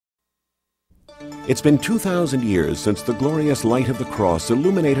It's been 2,000 years since the glorious light of the cross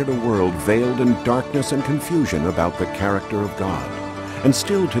illuminated a world veiled in darkness and confusion about the character of God. And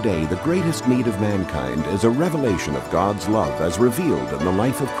still today, the greatest need of mankind is a revelation of God's love as revealed in the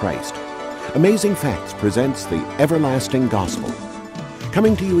life of Christ. Amazing Facts presents the Everlasting Gospel.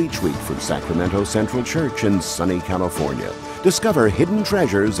 Coming to you each week from Sacramento Central Church in sunny California. Discover hidden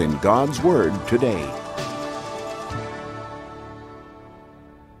treasures in God's Word today.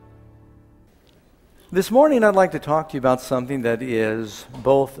 This morning I'd like to talk to you about something that is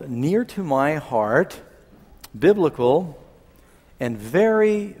both near to my heart, biblical, and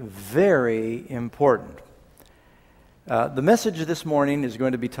very, very important. The message this morning is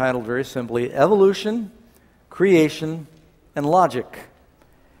going to be titled very simply, Evolution, Creation, and Logic.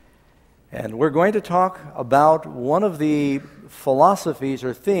 And we're going to talk about one of the philosophies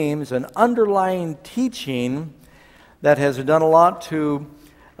or themes, an underlying teaching that has done a lot to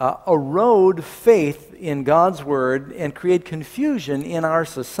erode faith in God's Word and create confusion in our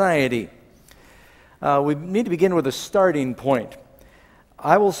society. We need to begin with a starting point.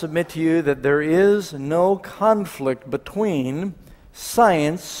 I will submit to you that there is no conflict between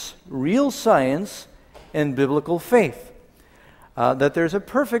science, real science, and biblical faith. That there's a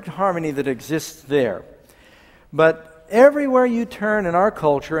perfect harmony that exists there. But everywhere you turn in our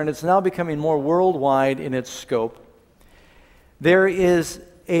culture, and it's now becoming more worldwide in its scope, there is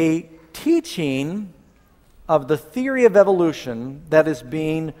a teaching of the theory of evolution that is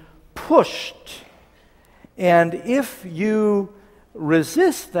being pushed. And if you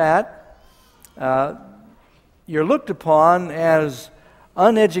resist that, you're looked upon as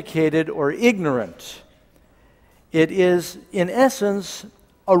uneducated or ignorant. It is, in essence,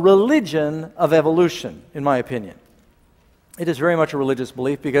 a religion of evolution, in my opinion. It is very much a religious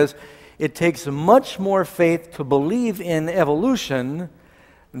belief because it takes much more faith to believe in evolution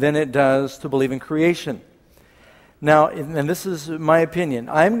than it does to believe in creation. Now, and this is my opinion,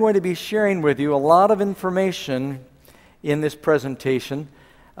 I'm going to be sharing with you a lot of information in this presentation,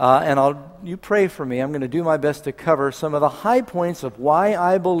 and you pray for me. I'm going to do my best to cover some of the high points of why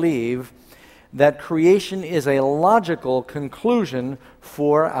I believe that creation is a logical conclusion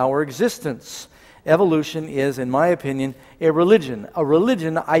for our existence. Evolution is, in my opinion, a religion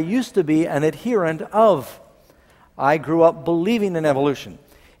I used to be an adherent of. I grew up believing in evolution.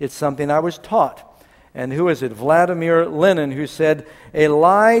 It's something I was taught. And who is it? Vladimir Lenin, who said, "A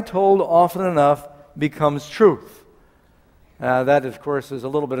lie told often enough becomes truth." That, of course, is a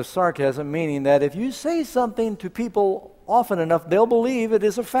little bit of sarcasm, meaning that if you say something to people often enough, they'll believe it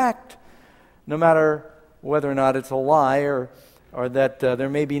is a fact, no matter whether or not it's a lie or that there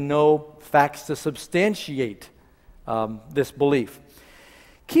may be no facts to substantiate this belief.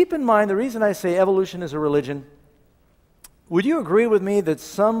 Keep in mind, the reason I say evolution is a religion, would you agree with me that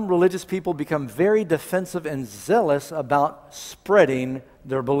some religious people become very defensive and zealous about spreading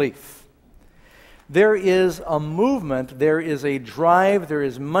their belief? There is a movement, there is a drive, there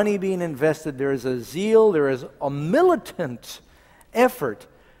is money being invested, there is a zeal, there is a militant effort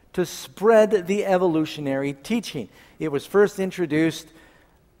to spread the evolutionary teaching. It was first introduced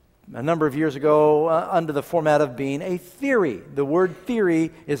a number of years ago under the format of being a theory. The word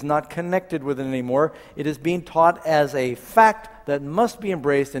theory is not connected with it anymore. It is being taught as a fact that must be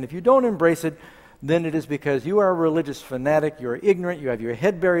embraced, and if you don't embrace it, then it is because you are a religious fanatic, you are ignorant, you have your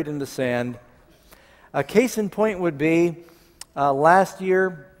head buried in the sand. A case in point would be last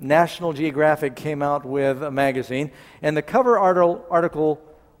year, National Geographic came out with a magazine, and the cover article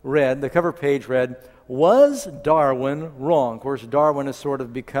read, the cover page read, "Was Darwin wrong?" Of course, Darwin has sort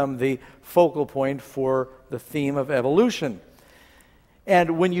of become the focal point for the theme of evolution.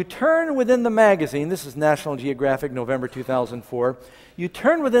 And when you turn within the magazine, this is National Geographic, November 2004, you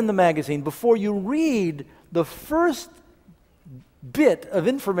turn within the magazine, before you read the first bit of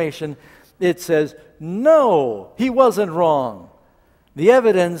information, it says, "No, he wasn't wrong. The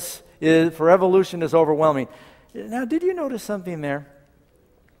evidence for evolution is overwhelming." Now, did you notice something there?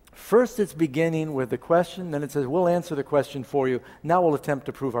 First, it's beginning with the question, then it says, "We'll answer the question for you. Now we'll attempt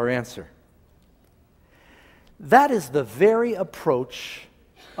to prove our answer." That is the very approach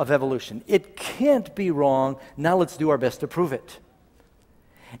of evolution. It can't be wrong. Now let's do our best to prove it.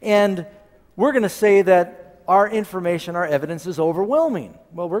 And we're going to say that our information, our evidence is overwhelming.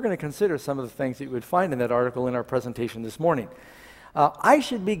 Well, we're going to consider some of the things that you would find in that article in our presentation this morning. I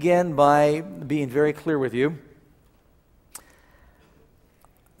should begin by being very clear with you.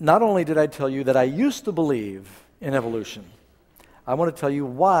 Not only did I tell you that I used to believe in evolution, I want to tell you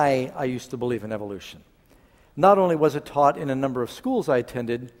why I used to believe in evolution. Not only was it taught in a number of schools I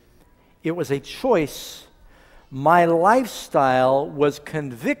attended, it was a choice my lifestyle was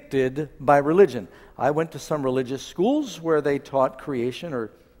convicted by religion. I went to some religious schools where they taught creation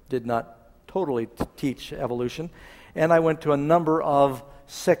or did not totally teach evolution, and I went to a number of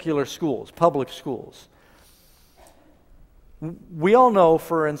secular schools, public schools. We all know,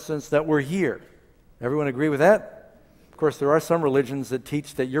 for instance, that we're here. Everyone agree with that? Of course, there are some religions that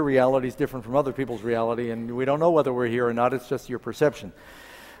teach that your reality is different from other people's reality, and we don't know whether we're here or not. It's just your perception.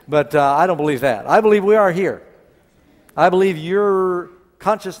 But I don't believe that. I believe we are here. I believe your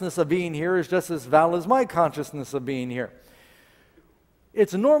consciousness of being here is just as valid as my consciousness of being here.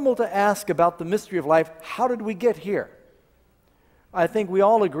 It's normal to ask about the mystery of life. How did we get here? I think we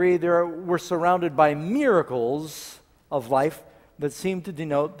all agree we're surrounded by miracles of life that seem to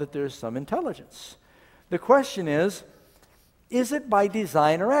denote that there's some intelligence. The question is it by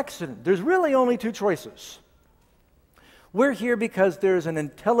design or accident? There's really only two choices. We're here because there's an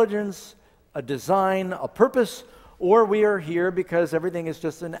intelligence, a design, a purpose, or we are here because everything is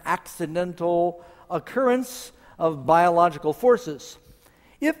just an accidental occurrence of biological forces.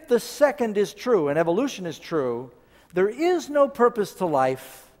 If the second is true, and evolution is true, there is no purpose to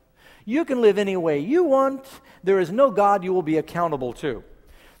life. You can live any way you want. There is no God you will be accountable to.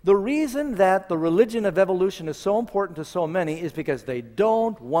 The reason that the religion of evolution is so important to so many is because they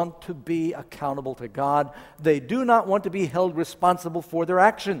don't want to be accountable to God. They do not want to be held responsible for their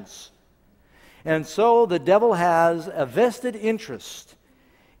actions. And so the devil has a vested interest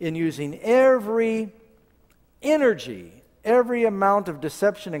in using every energy, every amount of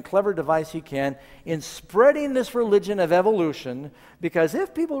deception and clever device he can in spreading this religion of evolution, because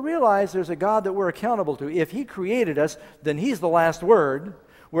if people realize there's a God that we're accountable to, if he created us, then he's the last word,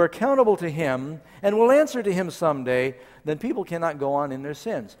 we're accountable to him, and we'll answer to him someday, then people cannot go on in their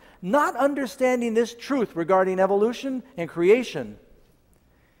sins. Not understanding this truth regarding evolution and creation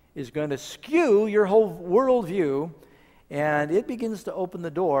is going to skew your whole worldview, and it begins to open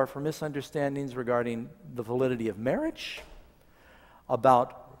the door for misunderstandings regarding the validity of marriage,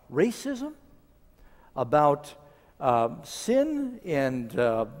 about racism, about sin and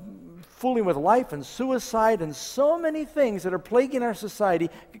fooling with life and suicide, and so many things that are plaguing our society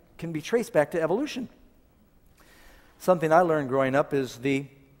can be traced back to evolution. Something I learned growing up is the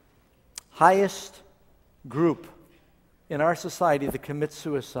highest group in our society that commits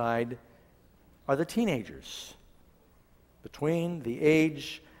suicide are the teenagers between the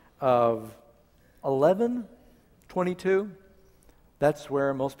age of 11, 22. That's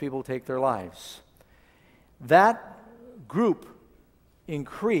where most people take their lives. That group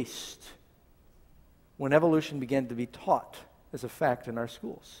increased when evolution began to be taught as a fact in our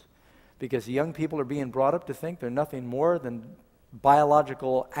schools, because young people are being brought up to think they're nothing more than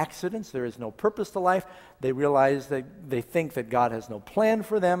biological accidents. There is no purpose to life. They realize that they think that God has no plan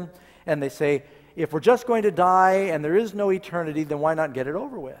for them, and they say, if we're just going to die and there is no eternity, then why not get it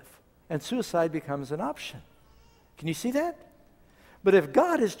over with? And suicide becomes an option. Can you see that? But if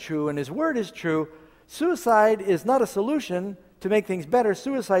God is true and his word is true, suicide is not a solution to make things better.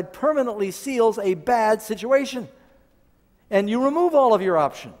 Suicide permanently seals a bad situation, and you remove all of your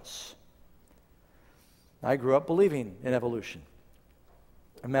options. I grew up believing in evolution.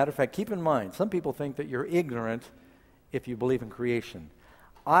 As a matter of fact, keep in mind, some people think that you're ignorant if you believe in creation.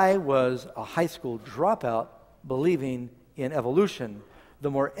 I was a high school dropout believing in evolution.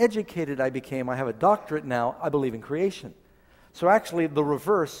 The more educated I became, I have a doctorate now, I believe in creation. So actually, the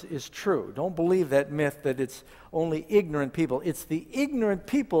reverse is true. Don't believe that myth that it's only ignorant people. It's the ignorant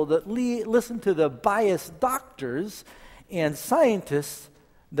people that listen to the biased doctors and scientists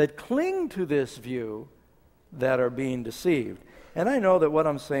that cling to this view that are being deceived. And I know that what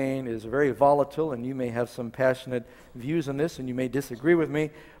I'm saying is very volatile, and you may have some passionate views on this, and you may disagree with me,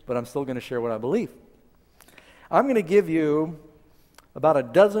 but I'm still going to share what I believe. I'm going to give you about a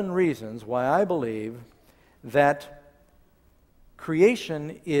dozen reasons why I believe that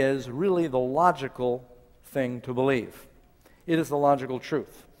creation is really the logical thing to believe. It is the logical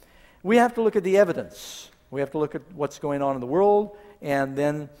truth. We have to look at the evidence. We have to look at what's going on in the world and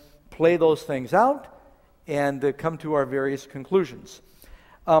then play those things out and come to our various conclusions.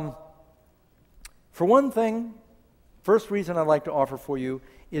 For one thing, first reason I'd like to offer for you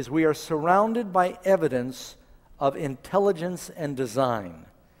is we are surrounded by evidence of intelligence and design.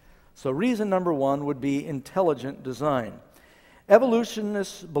 So reason number one would be intelligent design.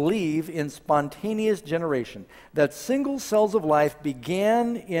 Evolutionists believe in spontaneous generation, that single cells of life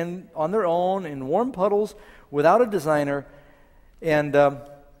began on their own in warm puddles without a designer, and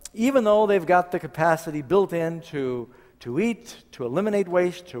even though they've got the capacity built in to eat, to eliminate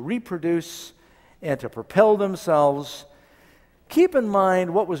waste, to reproduce, and to propel themselves, Keep in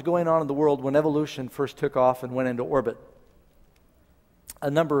mind what was going on in the world when evolution first took off and went into orbit. A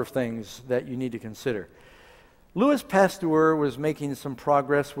number of things that you need to consider. Louis Pasteur was making some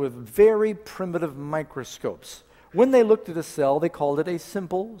progress with very primitive microscopes. When they looked at a cell, they called it a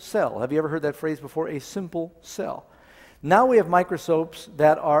simple cell. Have you ever heard that phrase before? A simple cell. Now we have microscopes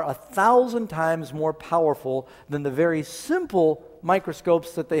that are 1,000 times more powerful than the very simple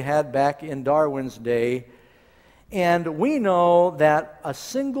microscopes that they had back in Darwin's day. And we know that a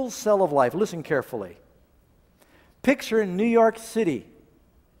single cell of life, listen carefully, picture New York City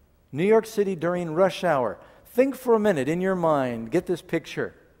during rush hour. Think for a minute in your mind, get this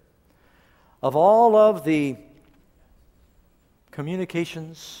picture of all of the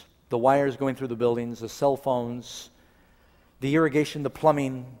communications, the wires going through the buildings, the cell phones, the irrigation, the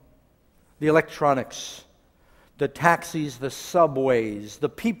plumbing, the electronics, the taxis, the subways, the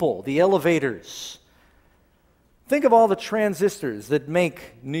people, the elevators. Think of all the transistors that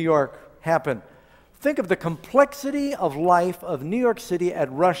make New York happen. Think of the complexity of life of New York City at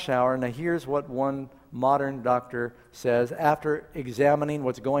rush hour. Now here's what one modern doctor says after examining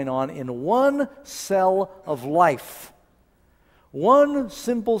what's going on in one cell of life. One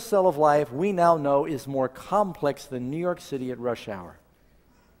simple cell of life we now know is more complex than New York City at rush hour.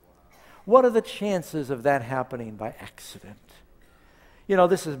 What are the chances of that happening by accident? You know,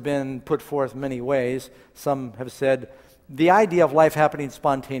 this has been put forth many ways. Some have said the idea of life happening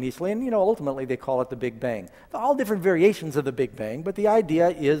spontaneously, and ultimately they call it the Big Bang. All different variations of the Big Bang, but the idea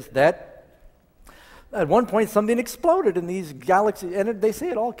is that at one point something exploded in these galaxies, and they say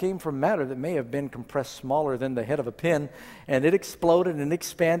it all came from matter that may have been compressed smaller than the head of a pin, and it exploded and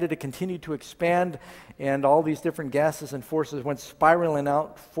expanded, it continued to expand, and all these different gases and forces went spiraling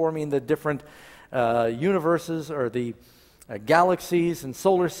out, forming the different universes or the galaxies and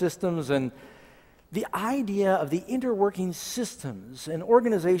solar systems. And the idea of the interworking systems and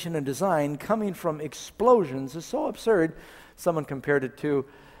organization and design coming from explosions is so absurd. Someone compared it to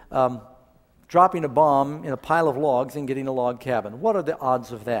dropping a bomb in a pile of logs and getting a log cabin. What are the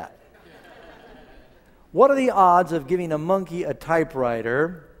odds of that? What are the odds of giving a monkey a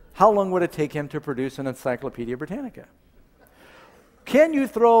typewriter? How long would it take him to produce an Encyclopedia Britannica? Can you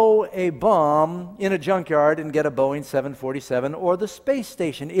throw a bomb in a junkyard and get a Boeing 747 or the space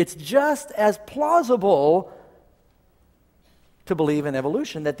station? It's just as plausible to believe in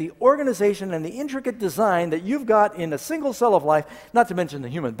evolution, that the organization and the intricate design that you've got in a single cell of life, not to mention the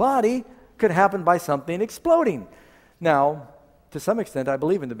human body, could happen by something exploding. Now, to some extent, I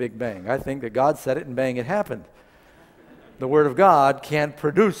believe in the Big Bang. I think that God said it and bang, it happened. The Word of God can't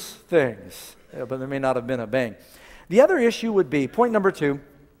produce things, but there may not have been a bang. The other issue would be, point number 2,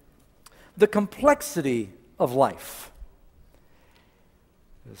 the complexity of life.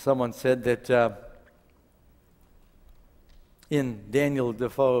 Someone said that in Daniel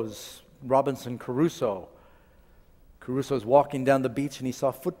Defoe's Robinson Crusoe, Crusoe's walking down the beach and he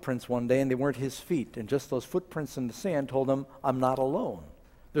saw footprints one day and they weren't his feet. And just those footprints in the sand told him, I'm not alone.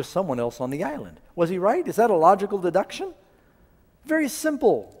 There's someone else on the island. Was he right? Is that a logical deduction? Very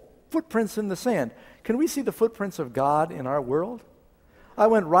simple. Footprints in the sand. Can we see the footprints of God in our world? I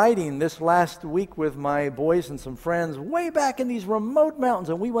went riding this last week with my boys and some friends way back in these remote mountains,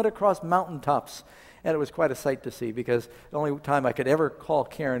 and we went across mountaintops. And it was quite a sight to see, because the only time I could ever call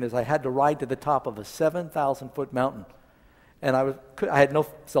Karen is I had to ride to the top of a 7,000-foot mountain. And I had no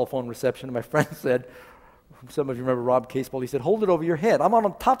cell phone reception. And my friend said, some of you remember Rob Casebolt, he said, hold it over your head. I'm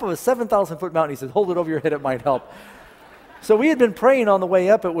on top of a 7,000-foot mountain. He said, hold it over your head, it might help. So we had been praying on the way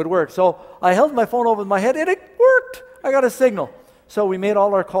up it would work. So I held my phone over my head, and it worked. I got a signal. So we made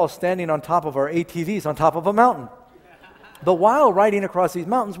all our calls standing on top of our ATVs on top of a mountain. But while riding across these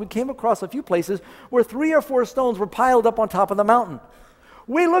mountains, we came across a few places where 3 or 4 stones were piled up on top of the mountain.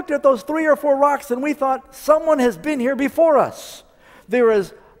 We looked at those 3 or 4 rocks and we thought, someone has been here before us. There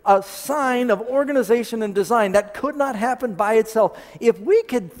is a sign of organization and design that could not happen by itself. If we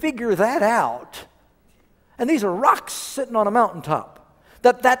could figure that out, and these are rocks sitting on a mountaintop,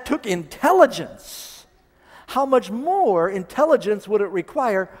 that took intelligence, how much more intelligence would it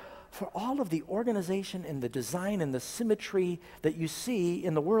require for all of the organization and the design and the symmetry that you see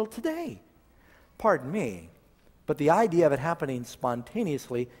in the world today? Pardon me, but the idea of it happening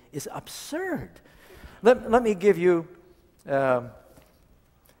spontaneously is absurd. Let me give you, how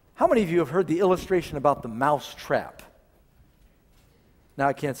many of you have heard the illustration about the mouse trap? Now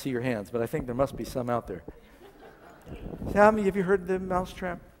I can't see your hands, but I think there must be some out there. How many of you heard the mouse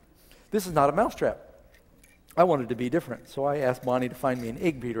trap? This is not a mouse trap. I wanted to be different, so I asked Bonnie to find me an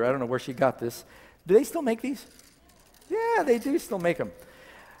egg beater. I don't know where she got this. Do they still make these? Yeah, they do still make them.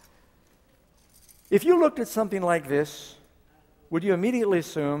 If you looked at something like this, would you immediately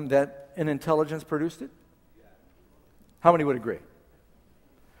assume that an intelligence produced it? How many would agree?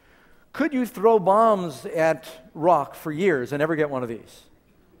 Could you throw bombs at rock for years and never get one of these?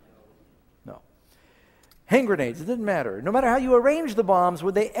 No. Hand grenades, it didn't matter. No matter how you arrange the bombs,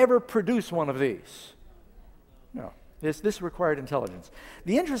 would they ever produce one of these? No. This required intelligence.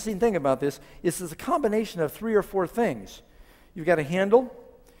 The interesting thing about this is it's a combination of 3 or 4 things. You've got a handle,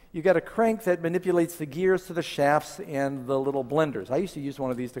 you've got a crank that manipulates the gears to the shafts and the little blenders. I used to use one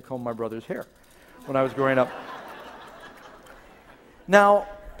of these to comb my brother's hair when I was growing up. Now,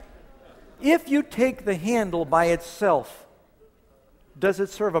 if you take the handle by itself, does it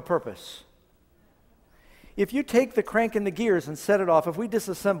serve a purpose? If you take the crank and the gears and set it off, if we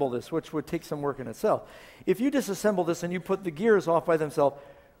disassemble this, which would take some work in itself, if you disassemble this and you put the gears off by themselves,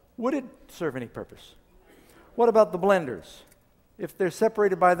 would it serve any purpose? What about the blenders? If they're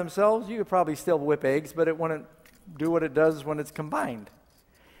separated by themselves, you could probably still whip eggs, but it wouldn't do what it does when it's combined.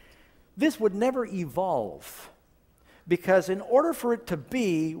 This would never evolve, because in order for it to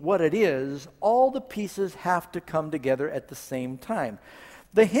be what it is, all the pieces have to come together at the same time.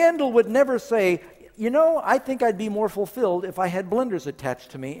 The handle would never say, you know, I think I'd be more fulfilled if I had blenders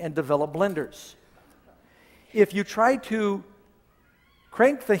attached to me and develop blenders. If you try to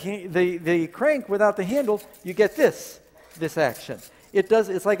crank the crank without the handle, you get this action.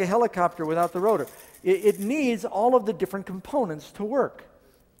 It's like a helicopter without the rotor. It needs all of the different components to work.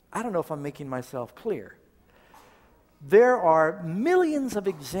 I don't know if I'm making myself clear. There are millions of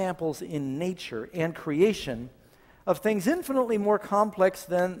examples in nature and creation of things infinitely more complex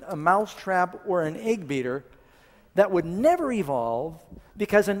than a mousetrap or an egg beater that would never evolve,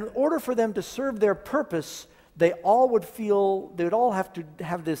 because in order for them to serve their purpose, they would all have to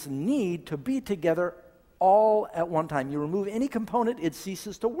have this need to be together all at one time. You remove any component, it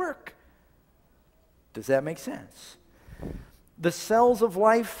ceases to work. Does that make sense? The cells of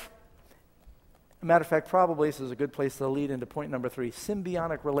life, matter of fact, probably this is a good place to lead into point number 3,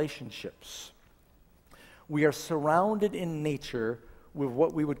 symbiotic relationships. We are surrounded in nature with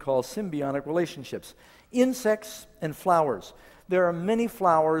what we would call symbiotic relationships. Insects and flowers. There are many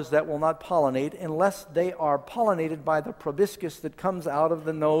flowers that will not pollinate unless they are pollinated by the proboscis that comes out of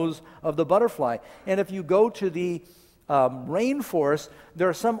the nose of the butterfly. And if you go to the rainforest, there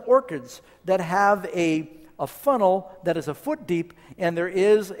are some orchids that have a funnel that is a foot deep, and there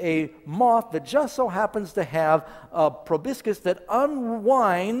is a moth that just so happens to have a proboscis that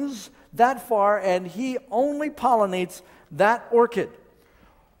unwinds that far, and he only pollinates that orchid.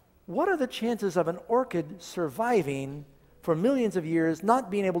 What are the chances of an orchid surviving for millions of years,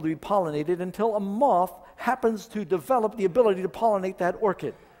 not being able to be pollinated until a moth happens to develop the ability to pollinate that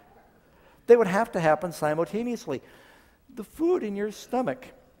orchid? They would have to happen simultaneously. The food in your stomach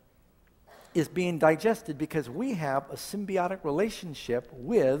is being digested because we have a symbiotic relationship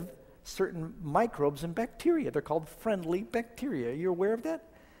with certain microbes and bacteria. They're called friendly bacteria. Are you aware of that?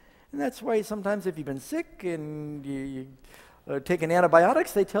 And that's why sometimes if you've been sick and you taking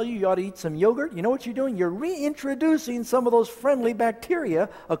antibiotics, they tell you ought to eat some yogurt. You know what you're doing? You're reintroducing some of those friendly bacteria,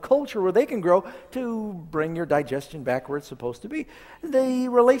 a culture where they can grow, to bring your digestion back where it's supposed to be. The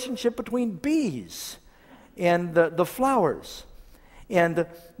relationship between bees and the flowers. And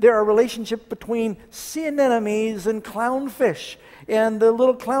there are relationships between sea anemones and clownfish. And the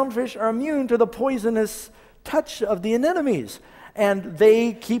little clownfish are immune to the poisonous touch of the anemones. And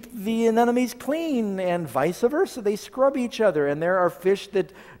they keep the anemones clean, and vice versa. They scrub each other. And there are fish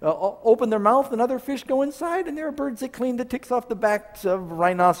that open their mouth and other fish go inside. And there are birds that clean the ticks off the backs of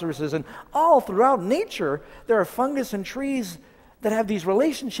rhinoceroses. And all throughout nature, there are fungus and trees that have these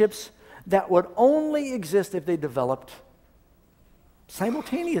relationships that would only exist if they developed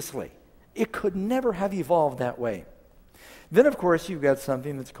simultaneously. It could never have evolved that way. Then, of course, you've got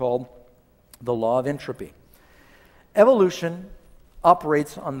something that's called the law of entropy. Evolution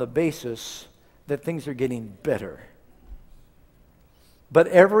operates on the basis that things are getting better. But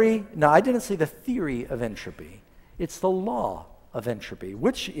now I didn't say the theory of entropy. It's the law of entropy,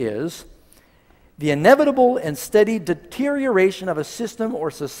 which is the inevitable and steady deterioration of a system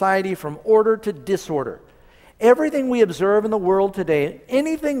or society from order to disorder. Everything we observe in the world today,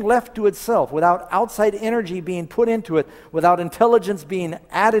 anything left to itself without outside energy being put into it, without intelligence being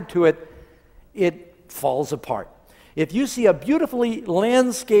added to it, it falls apart. If you see a beautifully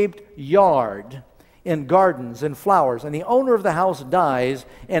landscaped yard and gardens and flowers, and the owner of the house dies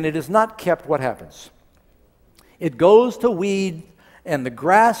and it is not kept, what happens? It goes to weed, and the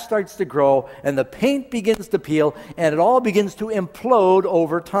grass starts to grow, and the paint begins to peel, and it all begins to implode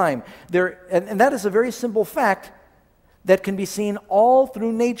over time. And that is a very simple fact that can be seen all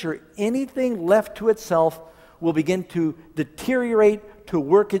through nature. Anything left to itself will begin to deteriorate, to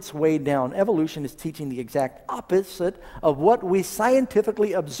work its way down. Evolution is teaching the exact opposite of what we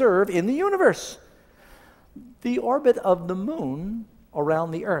scientifically observe in the universe. The orbit of the moon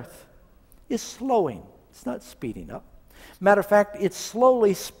around the earth is slowing. It's not speeding up. Matter of fact, it's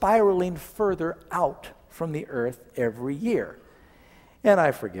slowly spiraling further out from the earth every year. And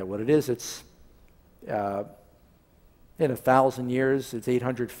I forget what it is. It's in 1,000 years, it's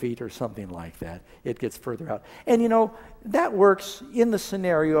 800 feet or something like that. It gets further out. And you know, that works in the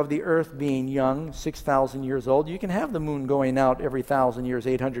scenario of the earth being young, 6,000 years old. You can have the moon going out every 1,000 years,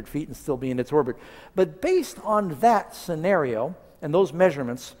 800 feet, and still be in its orbit. But based on that scenario and those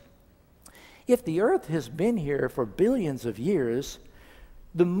measurements, if the earth has been here for billions of years,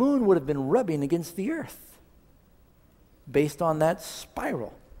 the moon would have been rubbing against the earth based on that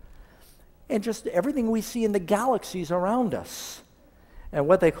spiral. And just everything we see in the galaxies around us and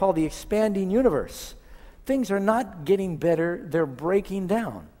what they call the expanding universe, things are not getting better, they're breaking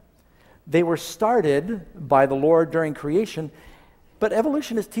down. They were started by the Lord during creation, but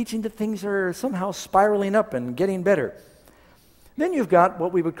evolution is teaching that things are somehow spiraling up and getting better. Then you've got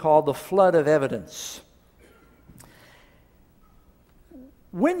what we would call the flood of evidence.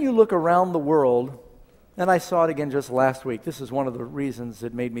 When you look around the world, and I saw it again just last week. This is one of the reasons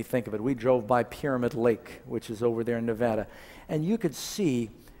that made me think of it. We drove by Pyramid Lake, which is over there in Nevada, and you could see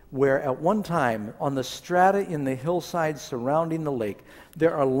where at one time on the strata in the hillside surrounding the lake,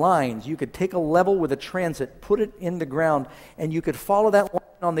 there are lines. You could take a level with a transit, put it in the ground, and you could follow that line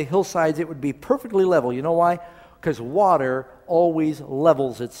on the hillsides. It would be perfectly level. You know why? Because water always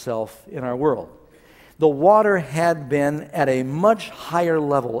levels itself in our world. The water had been at a much higher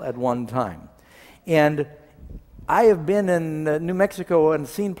level at one time. And I have been in New Mexico and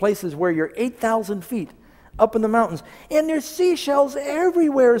seen places where you're 8,000 feet up in the mountains, and there's seashells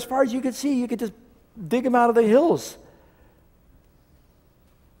everywhere as far as you could see. You could just dig them out of the hills.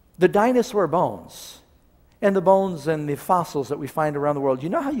 The dinosaur bones and the bones and the fossils that we find around the world. You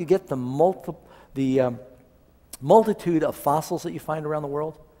know how you get the multitude of fossils that you find around the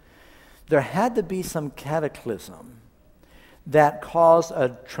world? There had to be some cataclysm that caused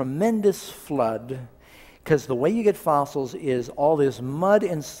a tremendous flood, because the way you get fossils is all this mud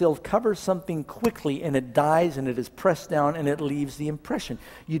and silt covers something quickly and it dies and it is pressed down and it leaves the impression.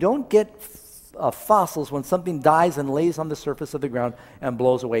 You don't get fossils when something dies and lays on the surface of the ground and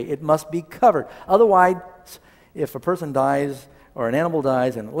blows away. It must be covered. Otherwise, if a person dies or an animal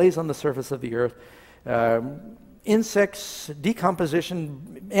dies and it lays on the surface of the earth, insects,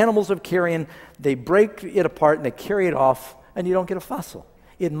 decomposition, animals of carrion, they break it apart and they carry it off, and you don't get a fossil.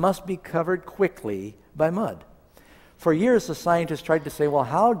 It must be covered quickly by mud. For years, the scientists tried to say, well,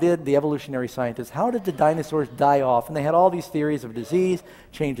 how did the evolutionary scientists, how did the dinosaurs die off? And they had all these theories of disease,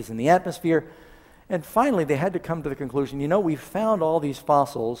 changes in the atmosphere. And finally, they had to come to the conclusion, you know, we found all these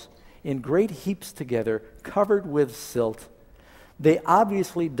fossils in great heaps together, covered with silt. They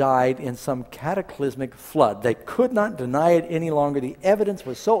obviously died in some cataclysmic flood. They could not deny it any longer. The evidence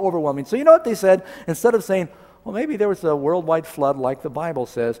was so overwhelming. So you know what they said? Instead of saying, well, maybe there was a worldwide flood like the Bible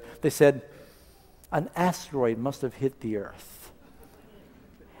says, they said, an asteroid must have hit the earth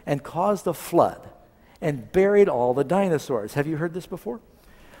and caused a flood and buried all the dinosaurs. Have you heard this before?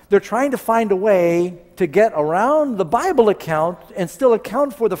 They're trying to find a way to get around the Bible account and still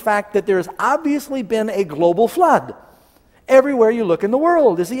account for the fact that there's obviously been a global flood. Everywhere you look in the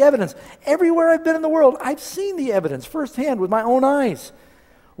world is the evidence. Everywhere I've been in the world, I've seen the evidence firsthand with my own eyes.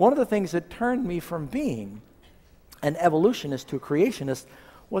 One of the things that turned me from being an evolutionist to a creationist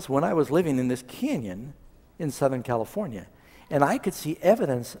was when I was living in this canyon in Southern California. And I could see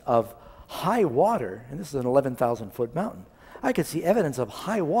evidence of high water, and this is an 11,000-foot mountain. I could see evidence of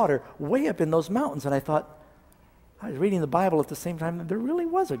high water way up in those mountains, and I thought, I was reading the Bible at the same time that there really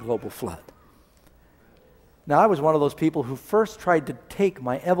was a global flood. Now, I was one of those people who first tried to take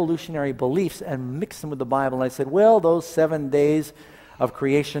my evolutionary beliefs and mix them with the Bible, and I said, well, those 7 days of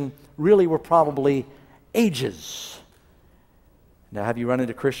creation really were probably ages. Now, have you run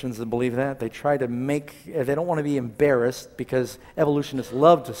into Christians that believe that? They try to they don't want to be embarrassed, because evolutionists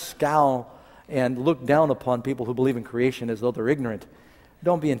love to scowl and look down upon people who believe in creation as though they're ignorant.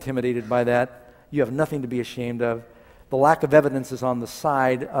 Don't be intimidated by that. You have nothing to be ashamed of. The lack of evidence is on the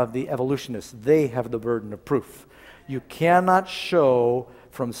side of the evolutionists. They have the burden of proof. You cannot show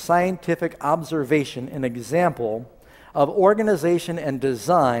from scientific observation an example of organization and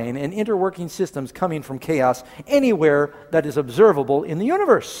design and interworking systems coming from chaos anywhere that is observable in the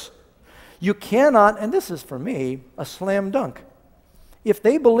universe. You cannot, and this is for me a slam dunk, if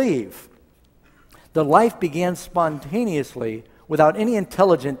they believe that life began spontaneously without any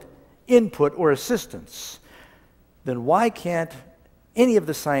intelligent input or assistance, then why can't any of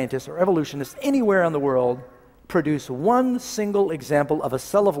the scientists or evolutionists anywhere in the world produce one single example of a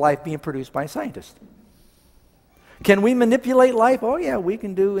cell of life being produced by a scientist? Can we manipulate life? Oh yeah, we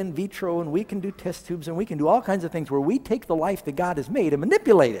can do in vitro, and we can do test tubes, and we can do all kinds of things where we take the life that God has made and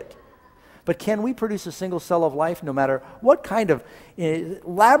manipulate it. But can we produce a single cell of life no matter what kind of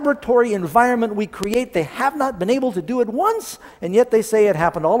laboratory environment we create? They have not been able to do it once, and yet they say it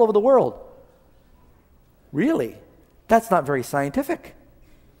happened all over the world. Really? That's not very scientific.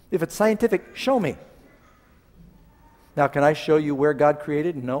 If it's scientific, show me. Now, can I show you where God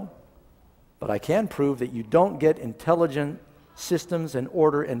created? No. But I can prove that you don't get intelligent systems and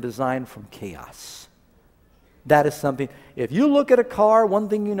order and design from chaos. That is something. If you look at a car, one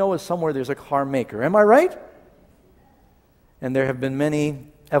thing you know is somewhere there's a car maker. Am I right? And there have been many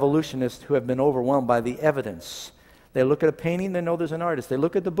evolutionists who have been overwhelmed by the evidence. They look at a painting, they know there's an artist. They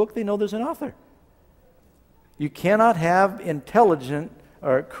look at the book, they know there's an author. You cannot have intelligent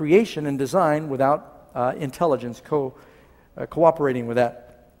or creation and design without intelligence cooperating with that.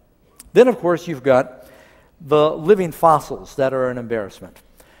 Then, of course, you've got the living fossils that are an embarrassment.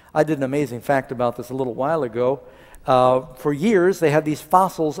 I did an amazing fact about this a little while ago. For years, they had these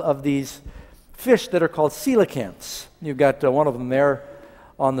fossils of these fish that are called coelacanths. You've got one of them there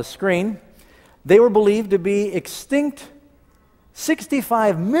on the screen. They were believed to be extinct.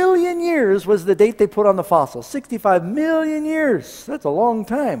 65 million years was the date they put on the fossil. 65 million years. That's a long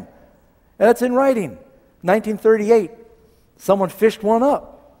time. And that's in writing. 1938, someone fished one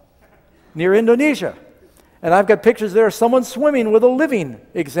up near Indonesia. And I've got pictures there of someone swimming with a living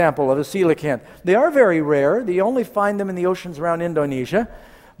example of a coelacanth. They are very rare. You only find them in the oceans around Indonesia.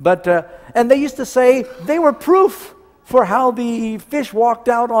 But and they used to say they were proof for how the fish walked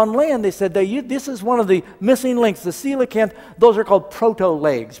out on land. They said, this is one of the missing links. The coelacanth, those are called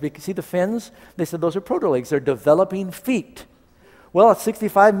proto-legs. See the fins? They said those are proto-legs. They're developing feet. Well,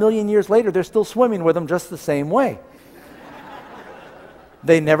 65 million years later, they're still swimming with them just the same way.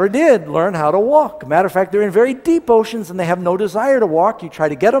 They never did learn how to walk. Matter of fact, they're in very deep oceans and they have no desire to walk. You try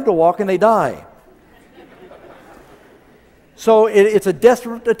to get them to walk and they die. So it's a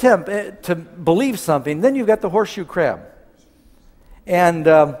desperate attempt to believe something. Then you've got the horseshoe crab. And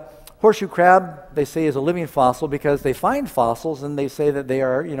horseshoe crab, they say, is a living fossil because they find fossils and they say that they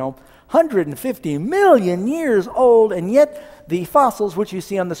are, 150 million years old, and yet the fossils which you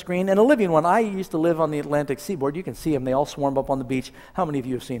see on the screen, and a living one. I used to live on the Atlantic seaboard. You can see them. They all swarm up on the beach. How many of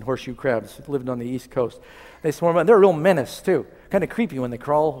you have seen horseshoe crabs? Lived on the East Coast. They swarm up. They're a real menace, too. Kind of creepy when they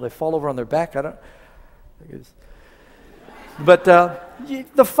crawl. They fall over on their back. But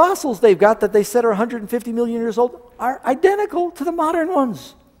the fossils they've got that they said are 150 million years old are identical to the modern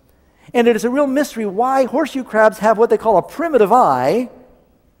ones. And it is a real mystery why horseshoe crabs have what they call a primitive eye.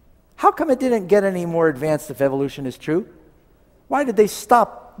 How come it didn't get any more advanced if evolution is true? Why did they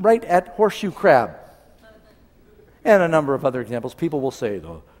stop right at horseshoe crab? And a number of other examples. People will say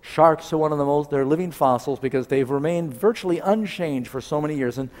the sharks are one of the most, they're living fossils because they've remained virtually unchanged for so many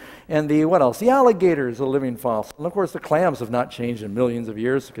years. And what else? The alligator is a living fossil. And of course the clams have not changed in millions of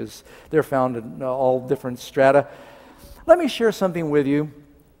years because they're found in all different strata. Let me share something with you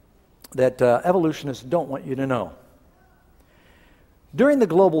that evolutionists don't want you to know. During the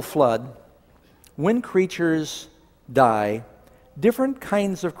global flood, when creatures die, different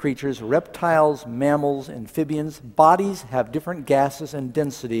kinds of creatures, reptiles, mammals, amphibians, bodies have different gases and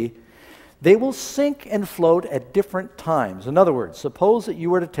density. They will sink and float at different times. In other words, suppose that you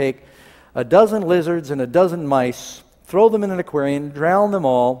were to take a dozen lizards and a dozen mice, throw them in an aquarium, drown them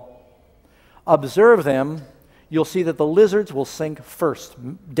all, observe them. You'll see that the lizards will sink first,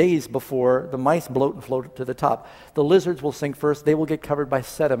 days before the mice bloat and float to the top. The lizards will sink first. They will get covered by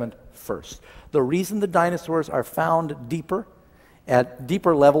sediment first. The reason the dinosaurs are found deeper, at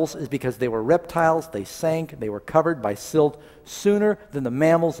deeper levels, is because they were reptiles. They sank. They were covered by silt sooner than the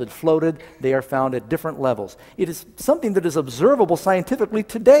mammals that floated. They are found at different levels. It is something that is observable scientifically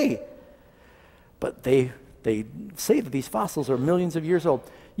today. But they say that these fossils are millions of years old.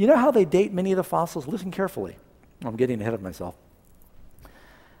 You know how they date many of the fossils? Listen carefully. I'm getting ahead of myself.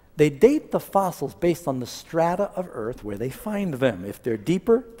 They date the fossils based on the strata of Earth where they find them. If they're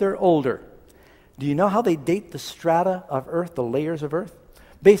deeper, they're older. Do you know how they date the strata of Earth, the layers of Earth?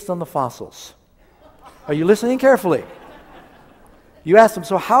 Based on the fossils. Are you listening carefully? You ask them,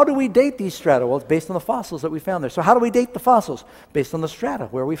 so how do we date these strata? Well, it's based on the fossils that we found there. So how do we date the fossils? Based on the strata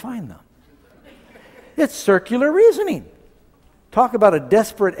where we find them. It's circular reasoning. Talk about a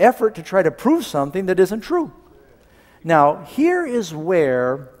desperate effort to try to prove something that isn't true. Now, here is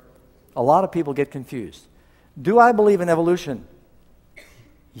where a lot of people get confused. Do I believe in evolution?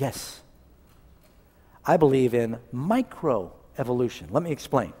 Yes. I believe in microevolution. Let me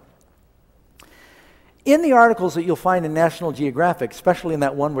explain. In the articles that you'll find in National Geographic, especially in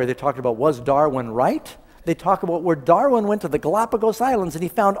that one where they talked about was Darwin right, they talk about where Darwin went to the Galapagos Islands and he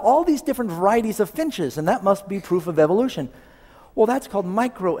found all these different varieties of finches, and that must be proof of evolution. Well, that's called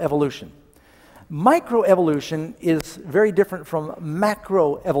microevolution. Microevolution is very different from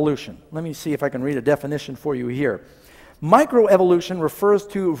macroevolution. Let me see if I can read a definition for you here. Microevolution refers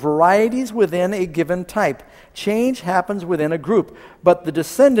to varieties within a given type. Change happens within a group, but the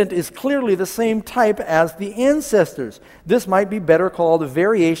descendant is clearly the same type as the ancestors. This might be better called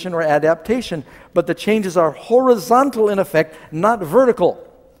variation or adaptation, but the changes are horizontal in effect, not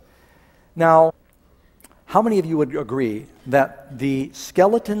vertical. Now, how many of you would agree that the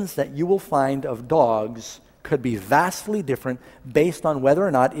skeletons that you will find of dogs could be vastly different based on whether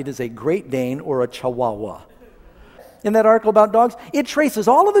or not it is a Great Dane or a Chihuahua? In that article about dogs, it traces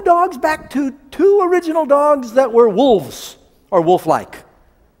all of the dogs back to 2 original dogs that were wolves or wolf-like.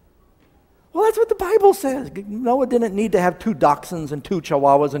 Well, that's what the Bible says. Noah didn't need to have 2 dachshunds and 2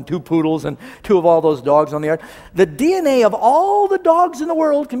 chihuahuas and 2 poodles and 2 of all those dogs on the ark. The DNA of all the dogs in the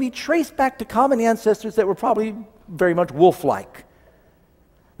world can be traced back to common ancestors that were probably very much wolf-like.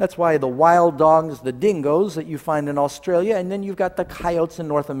 That's why the wild dogs, the dingoes that you find in Australia, and then you've got the coyotes in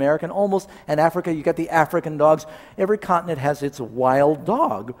North America, and almost in Africa, you've got the African dogs. Every continent has its wild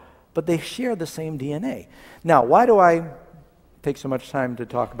dog, but they share the same DNA. Now, why do I take so much time to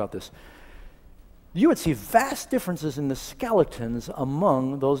talk about this? You would see vast differences in the skeletons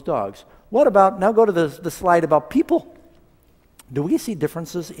among those dogs. What about, now go to the slide about people. Do we see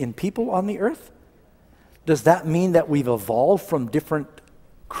differences in people on the earth? Does that mean that we've evolved from different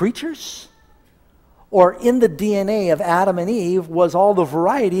creatures? Or in the DNA of Adam and Eve was all the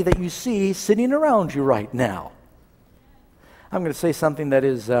variety that you see sitting around you right now? I'm going to say something that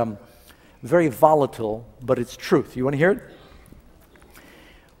is very volatile, but it's truth. You want to hear it?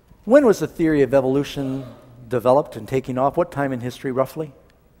 When was the theory of evolution developed and taking off? What time in history, roughly?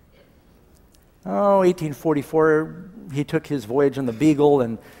 1844. He took his voyage on the Beagle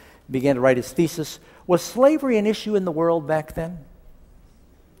and began to write his thesis. Was slavery an issue in the world back then?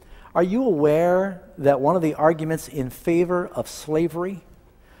 Are you aware that one of the arguments in favor of slavery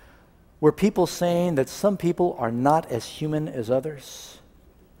were people saying that some people are not as human as others,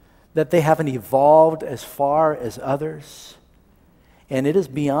 that they haven't evolved as far as others? And it is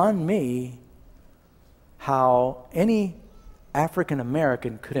beyond me how any African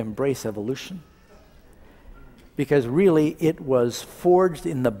American could embrace evolution, because really it was forged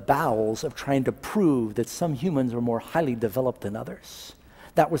in the bowels of trying to prove that some humans were more highly developed than others.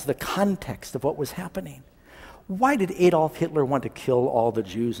 That was the context of what was happening. Why did Adolf Hitler want to kill all the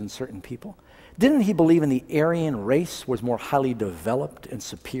Jews and certain people? Didn't he believe in the Aryan race was more highly developed and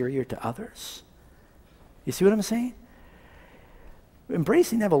superior to others? You see what I'm saying?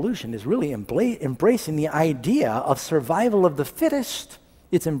 Embracing evolution is really embracing the idea of survival of the fittest.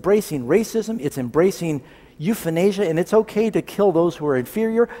 It's embracing racism. It's embracing euthanasia, and it's okay to kill those who are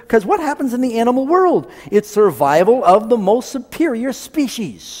inferior, because what happens in the animal world? It's survival of the most superior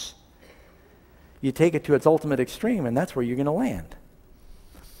species. You take it to its ultimate extreme, and that's where you're going to land.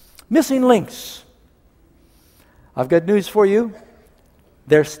 Missing links. I've got news for you.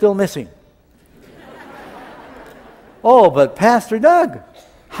 They're still missing. Oh, but Pastor Doug,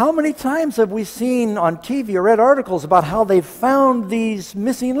 how many times have we seen on TV or read articles about how they've found these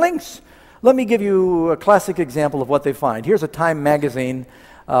missing links? Let me give you a classic example of what they find. Here's a Time magazine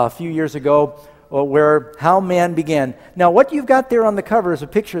a few years ago where how man began. Now, what you've got there on the cover is a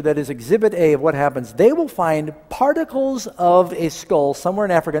picture that is Exhibit A of what happens. They will find particles of a skull somewhere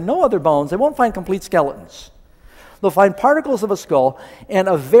in Africa, no other bones. They won't find complete skeletons. They'll find particles of a skull, and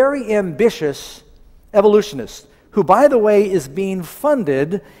a very ambitious evolutionist, who, by the way, is being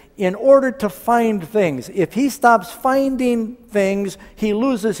funded in order to find things. If he stops finding things, he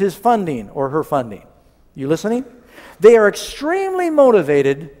loses his funding or her funding. You listening? They are extremely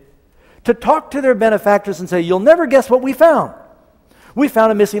motivated to talk to their benefactors and say, you'll never guess what we found. We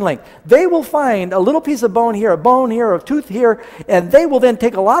found a missing link. They will find a little piece of bone here, a tooth here, and they will then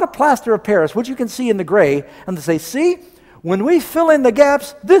take a lot of plaster of Paris, which you can see in the gray, and they say, see, when we fill in the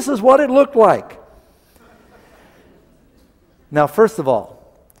gaps, this is what it looked like. Now, first of all,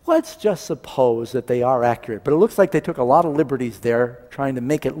 let's just suppose that they are accurate, but it looks like they took a lot of liberties there trying to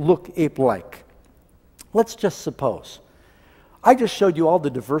make it look ape-like. Let's just suppose. I just showed you all the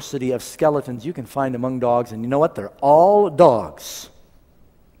diversity of skeletons you can find among dogs, and you know what? They're all dogs,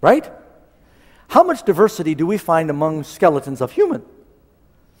 right? How much diversity do we find among skeletons of human?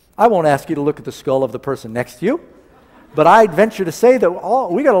 I won't ask you to look at the skull of the person next to you, But I'd venture to say that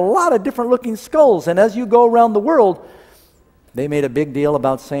we got a lot of different looking skulls. And as you go around the world, they made a big deal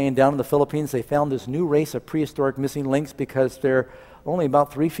about saying down in the Philippines they found this new race of prehistoric missing links because they're only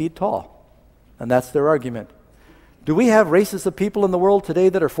about 3 feet tall. And that's their argument. Do we have races of people in the world today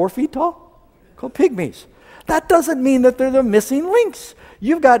that are 4 feet tall? Called pygmies. That doesn't mean that they're the missing links.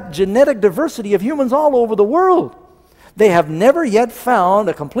 You've got genetic diversity of humans all over the world. They have never yet found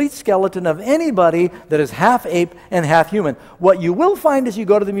a complete skeleton of anybody that is half ape and half human. What you will find as you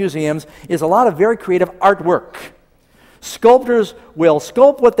go to the museums is a lot of very creative artwork. Sculptors will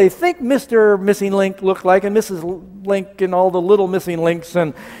sculpt what they think Mr. Missing Link looked like and Mrs. Link and all the little missing links,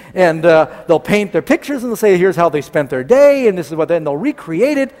 and they'll paint their pictures and they'll say, here's how they spent their day, and this is what, then they'll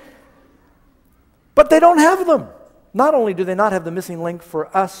recreate it. But they don't have them. Not only do they not have the missing link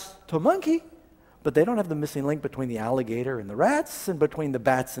for us to monkey, but they don't have the missing link between the alligator and the rats and between the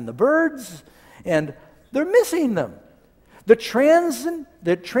bats and the birds, and they're missing them. The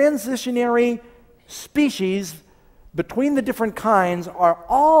transitionary species between the different kinds are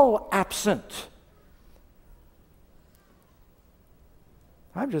all absent.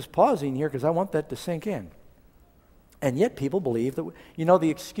 I'm just pausing here because I want that to sink in. And yet people believe that, the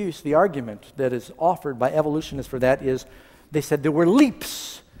excuse, the argument that is offered by evolutionists for that is they said there were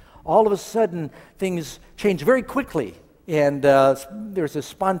leaps. All of a sudden things change very quickly, and there's a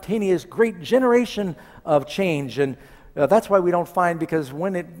spontaneous great generation of change, and that's why we don't find, because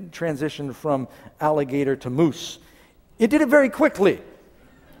when it transitioned from alligator to moose, it did it very quickly.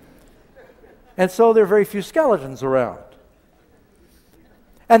 And so there are very few skeletons around.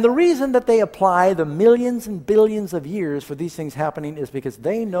 And the reason that they apply the millions and billions of years for these things happening is because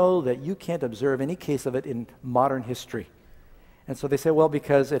they know that you can't observe any case of it in modern history. And so they say, well,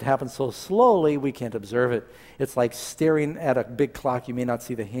 because it happens so slowly, we can't observe it. It's like staring at a big clock. You may not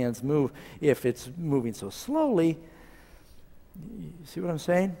see the hands move if it's moving so slowly. You see what I'm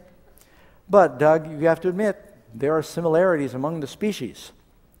saying? But, Doug, you have to admit, there are similarities among the species.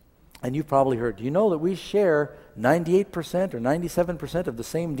 And you've probably heard, do you know that we share 98% or 97% of the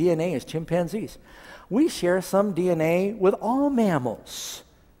same DNA as chimpanzees? We share some DNA with all mammals.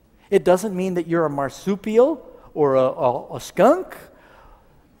 It doesn't mean that you're a marsupial or a skunk.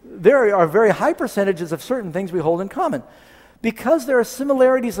 There are very high percentages of certain things we hold in common. Because there are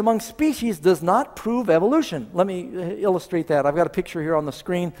similarities among species does not prove evolution. Let me illustrate that. I've got a picture here on the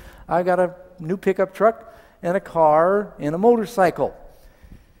screen. I've got a new pickup truck and a car and a motorcycle.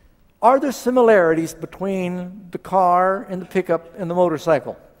 Are there similarities between the car and the pickup and the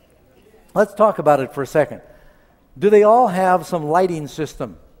motorcycle? Let's talk about it for a second. Do they all have some lighting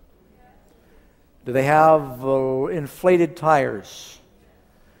system? Do they have inflated tires?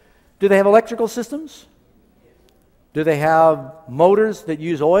 Do they have electrical systems? Do they have motors that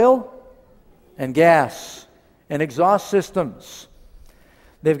use oil and gas and exhaust systems?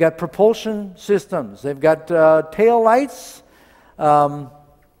 They've got propulsion systems. They've got tail lights,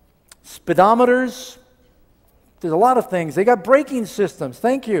 speedometers. There's a lot of things. They got braking systems.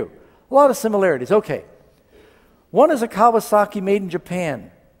 Thank you. A lot of similarities. Okay. One is a Kawasaki made in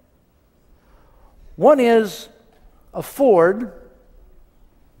Japan. One is a Ford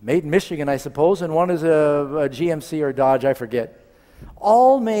made in Michigan, I suppose, and one is a GMC or Dodge, I forget.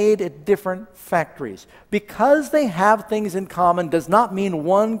 All made at different factories. Because they have things in common does not mean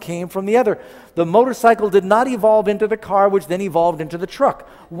one came from the other. The motorcycle did not evolve into the car, which then evolved into the truck.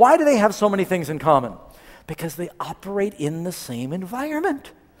 Why do they have so many things in common? Because they operate in the same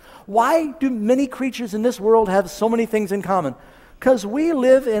environment. Why do many creatures in this world have so many things in common? Because we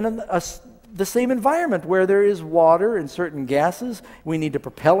live in the same environment where there is water and certain gases. We need to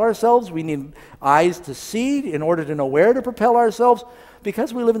propel ourselves. We need eyes to see in order to know where to propel ourselves.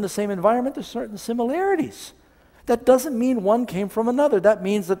 Because we live in the same environment, there's certain similarities. That doesn't mean one came from another. That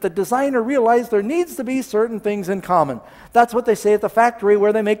means that the designer realized there needs to be certain things in common. That's what they say at the factory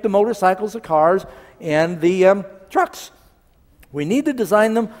where they make the motorcycles, the cars, and the trucks. We need to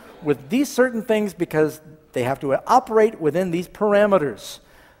design them with these certain things because they have to operate within these parameters.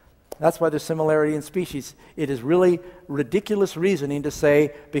 That's why there's similarity in species. It is really ridiculous reasoning to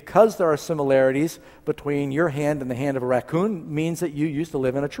say because there are similarities between your hand and the hand of a raccoon means that you used to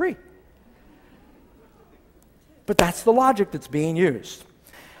live in a tree. But that's the logic that's being used.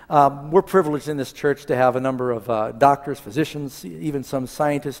 We're privileged in this church to have a number of doctors, physicians, even some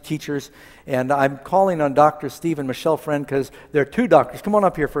scientists, teachers, and I'm calling on Dr. Steve and Michelle Friend because there are two doctors. Come on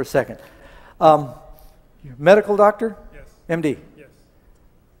up here for a second. Medical doctor? Yes. MD? Yes.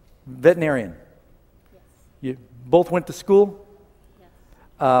 Veterinarian? Yes. You both went to school?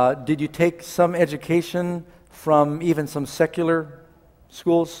 Yes. Did you take some education from even some secular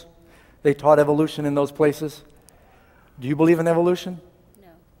schools? They taught evolution in those places? Do you believe in evolution? No.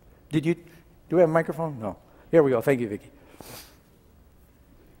 Do we have a microphone? No. Here we go. Thank you, Vicki.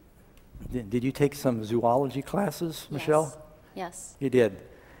 Did you take some zoology classes, Michelle? Yes. You did.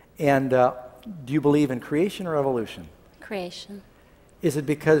 And do you believe in creation or evolution? Creation. Is it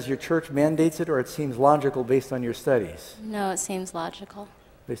because your church mandates it, or it seems logical based on your studies? No, it seems logical.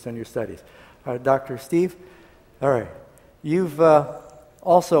 Based on your studies. All right, Dr. Steve? All right. You've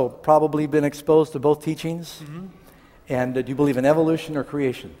also probably been exposed to both teachings. Mm-hmm. And do you believe in evolution or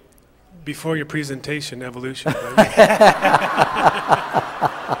creation? Before your presentation, evolution.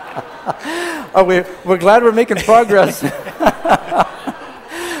 Oh, we're glad we're making progress.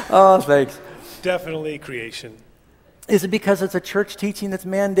 Oh, thanks. Definitely creation. Is it because it's a church teaching that's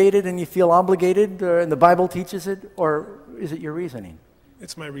mandated and you feel obligated, and the Bible teaches it, or is it your reasoning?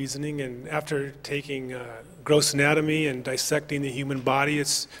 It's my reasoning, and after taking gross anatomy and dissecting the human body,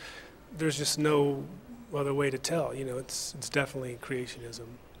 there's just no other way to tell. You know, it's definitely creationism.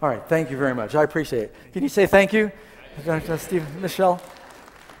 All right, thank you very much. I appreciate it. Can you say thank you, Dr. Steve, Michelle?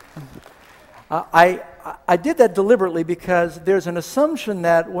 I did that deliberately because there's an assumption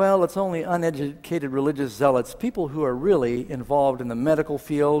that, well, it's only uneducated religious zealots, people who are really involved in the medical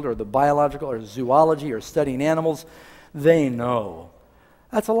field or the biological or zoology or studying animals, they know.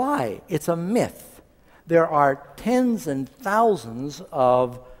 That's a lie. It's a myth. There are tens and thousands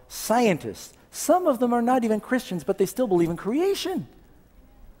of scientists. Some of them are not even Christians, but they still believe in creation.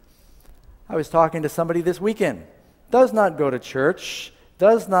 I was talking to somebody this weekend, does not go to church,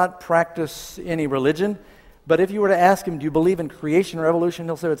 does not practice any religion, but if you were to ask him, do you believe in creation or evolution,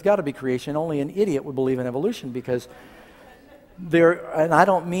 he'll say it's got to be creation. Only an idiot would believe in evolution because and I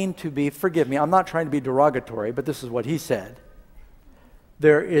don't mean to be, forgive me, I'm not trying to be derogatory, but this is what he said.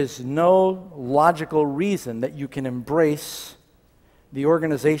 There is no logical reason that you can embrace the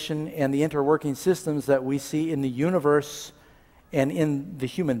organization and the interworking systems that we see in the universe and in the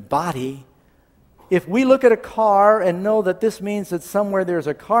human body. If we look at a car and know that this means that somewhere there's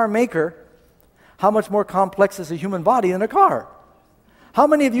a car maker, how much more complex is a human body than a car? How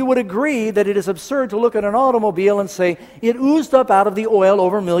many of you would agree that it is absurd to look at an automobile and say, it oozed up out of the oil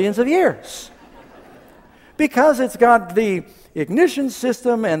over millions of years? Because it's got the ignition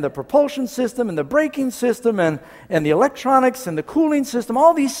system and the propulsion system and the braking system and the electronics and the cooling system,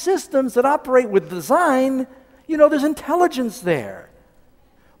 all these systems that operate with design, you know, there's intelligence there.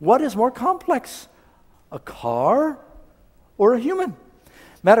 What is more complex? A car or a human?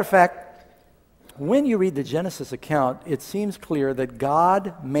 Matter of fact, when you read the Genesis account, it seems clear that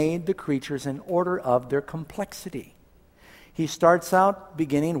God made the creatures in order of their complexity. He starts out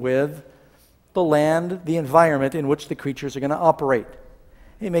beginning with the land, the environment in which the creatures are going to operate.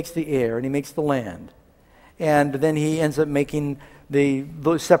 He makes the air and he makes the land. And then he ends up making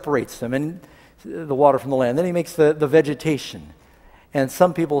separates them, and the water from the land. Then he makes the vegetation. And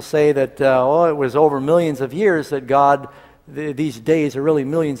some people say that, it was over millions of years that God, these days are really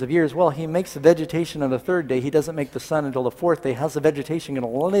millions of years. Well, he makes the vegetation on the third day. He doesn't make the sun until the fourth day. How's the vegetation going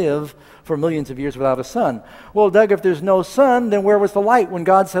to live for millions of years without a sun? Well, Doug, if there's no sun, then where was the light when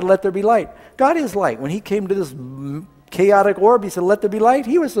God said, let there be light? God is light. When he came to this chaotic orb, he said, let there be light.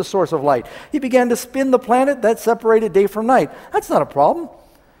 He was the source of light. He began to spin the planet. That separated day from night. That's not a problem.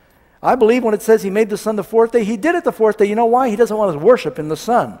 I believe when it says he made the sun the fourth day, he did it the fourth day. You know why? He doesn't want us worship in the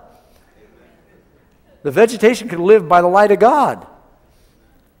sun. The vegetation can live by the light of God.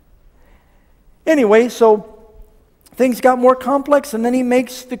 Anyway, so things got more complex, and then he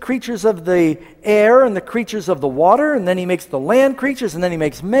makes the creatures of the air and the creatures of the water, and then he makes the land creatures, and then he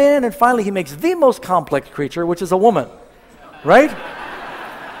makes man, and finally he makes the most complex creature, which is a woman. Right?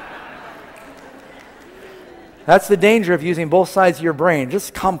 That's the danger of using both sides of your brain,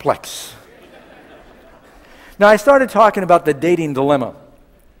 just complex. Now, I started talking about the dating dilemma.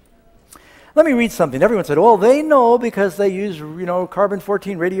 Let me read something. Everyone said, well, they know because they use,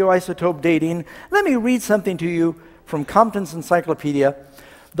 carbon-14 radioisotope dating. Let me read something to you from Compton's Encyclopedia.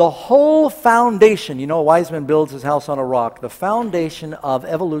 The whole foundation, a wise man builds his house on a rock. The foundation of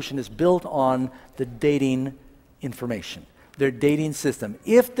evolution is built on the dating information, their dating system.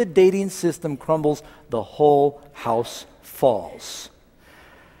 If the dating system crumbles, the whole house falls.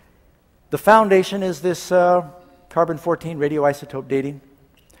 The foundation is this carbon-14 radioisotope dating.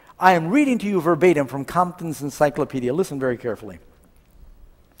 I am reading to you verbatim from Compton's Encyclopedia. Listen very carefully.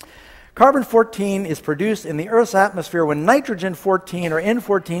 Carbon-14 is produced in the Earth's atmosphere when nitrogen-14 or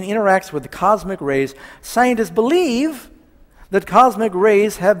N14 interacts with the cosmic rays. Scientists believe that cosmic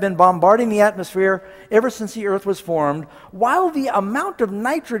rays have been bombarding the atmosphere ever since the Earth was formed, while the amount of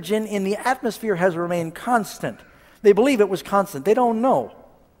nitrogen in the atmosphere has remained constant. They believe it was constant. They don't know.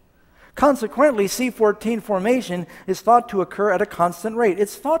 Consequently, C14 formation is thought to occur at a constant rate.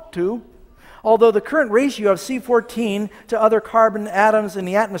 It's thought to, although the current ratio of C14 to other carbon atoms in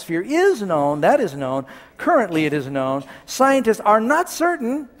the atmosphere is known, that is known, currently it is known, scientists are not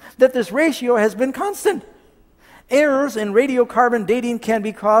certain that this ratio has been constant. Errors in radiocarbon dating can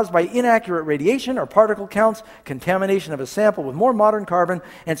be caused by inaccurate radiation or particle counts, contamination of a sample with more modern carbon,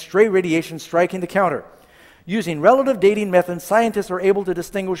 and stray radiation striking the counter. Using relative dating methods, scientists are able to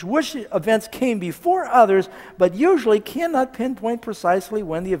distinguish which events came before others, but usually cannot pinpoint precisely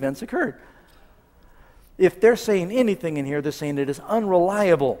when the events occurred. If they're saying anything in here, they're saying it is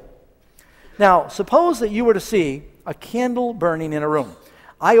unreliable. Now, suppose that you were to see a candle burning in a room.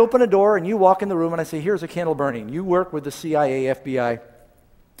 I open a door and you walk in the room and I say, here's a candle burning. You work with the CIA, FBI,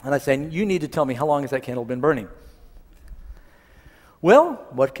 and I say, you need to tell me how long has that candle been burning. Well,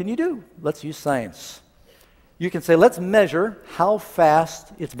 what can you do? Let's use science. You can say, let's measure how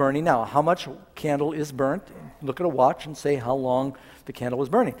fast it's burning now. How much candle is burnt? Look at a watch and say how long the candle was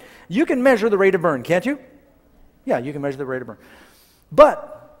burning. You can measure the rate of burn, can't you? Yeah, you can measure the rate of burn.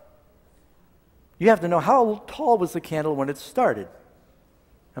 But you have to know how tall was the candle when it started.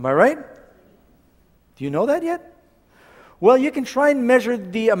 Am I right? Do you know that yet? Well, you can try and measure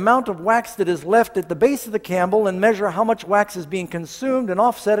the amount of wax that is left at the base of the candle and measure how much wax is being consumed and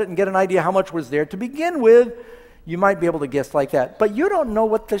offset it and get an idea how much was there. To begin with, you might be able to guess like that. But you don't know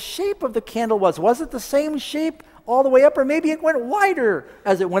what the shape of the candle was. Was it the same shape all the way up, or maybe it went wider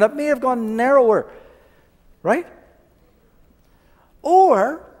as it went up, may have gone narrower, right?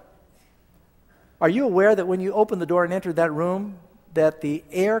 Or, are you aware that when you opened the door and entered that room, that the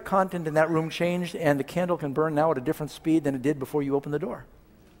air content in that room changed and the candle can burn now at a different speed than it did before you opened the door?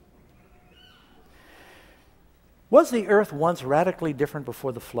 Was the earth once radically different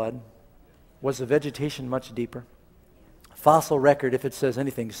before the flood? Was the vegetation much deeper? Fossil record, if it says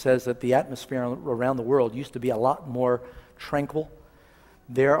anything, says that the atmosphere around the world used to be a lot more tranquil.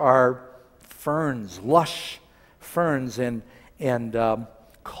 There are ferns, lush ferns and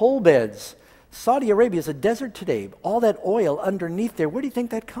coal beds. Saudi Arabia is a desert today. All that oil underneath there, where do you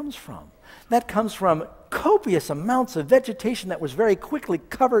think that comes from? That comes from copious amounts of vegetation that was very quickly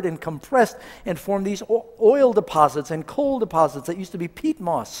covered and compressed and formed these oil deposits and coal deposits that used to be peat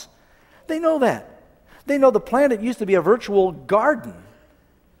moss. They know that. They know the planet used to be a virtual garden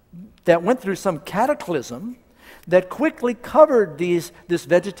that went through some cataclysm that quickly covered this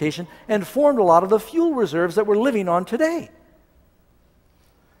vegetation and formed a lot of the fuel reserves that we're living on today.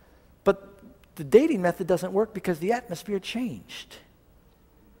 But the dating method doesn't work because the atmosphere changed.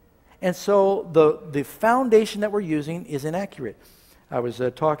 And so the foundation that we're using is inaccurate. I was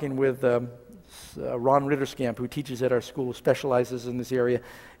talking with Ron Ritterskamp, who teaches at our school, specializes in this area,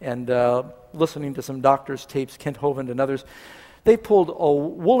 and listening to some doctors' tapes, Kent Hovind and others. They pulled a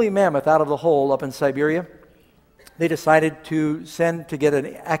woolly mammoth out of the hole up in Siberia. They decided to get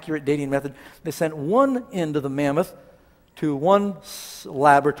an accurate dating method. They sent one end of the mammoth to one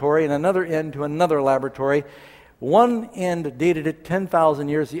laboratory and another end to another laboratory. One end dated it 10,000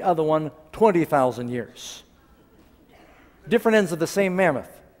 years, the other one 20,000 years. Different ends of the same mammoth.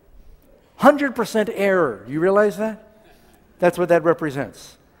 100% error. You realize that? That's what that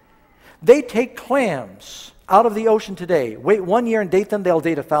represents. They take clams out of the ocean today, wait 1 year and date them, they'll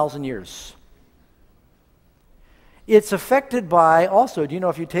date 1,000 years. It's affected by, also, do you know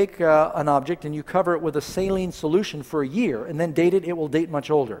if you take an object and you cover it with a saline solution for a year and then date it, it will date much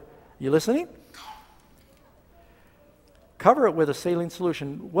older. You listening? Cover it with a saline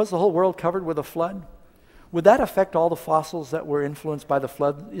solution. Was the whole world covered with a flood? Would that affect all the fossils that were influenced by the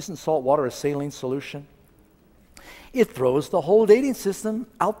flood? Isn't salt water a saline solution? It throws the whole dating system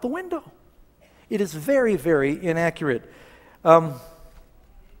out the window. It is very, very inaccurate.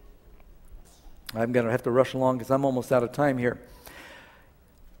 I'm going to have to rush along because I'm almost out of time here.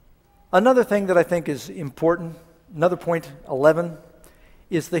 Another thing that I think is important, another point 11,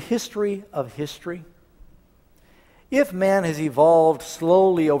 is the history of history. If man has evolved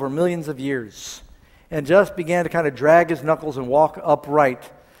slowly over millions of years and just began to kind of drag his knuckles and walk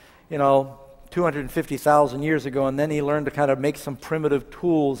upright, 250,000 years ago, and then he learned to kind of make some primitive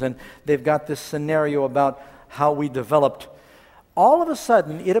tools, and they've got this scenario about how we developed. All of a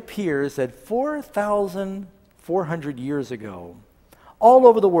sudden, it appears that 4,400 years ago, all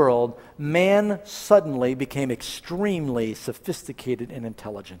over the world, man suddenly became extremely sophisticated and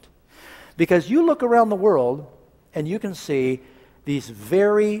intelligent. Because you look around the world, and you can see these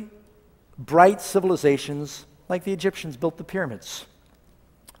very bright civilizations, like the Egyptians built the pyramids.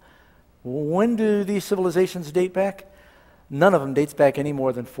 When do these civilizations date back? None of them dates back any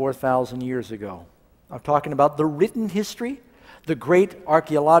more than 4,000 years ago. I'm talking about the written history. The great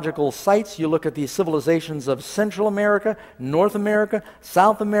archaeological sites, you look at the civilizations of Central America, North America,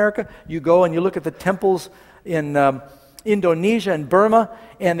 South America. You go and you look at the temples in Indonesia and Burma,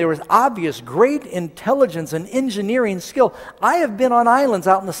 and there was obvious great intelligence and engineering skill. I have been on islands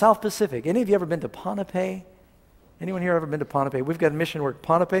out in the South Pacific. Any of you ever been to Ponape? Anyone here ever been to Ponape? We've got mission work.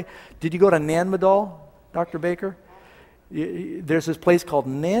 Ponape. Did you go to Nanmadol, Dr. Baker? There's this place called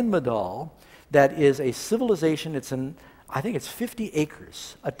Nanmadol that is a civilization. I think it's 50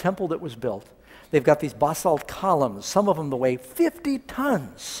 acres, a temple that was built. They've got these basalt columns, some of them that weigh 50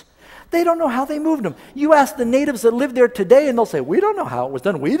 tons. They don't know how they moved them. You ask the natives that live there today, and they'll say, we don't know how it was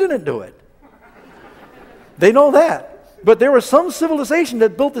done. We didn't do it. They know that. But there was some civilization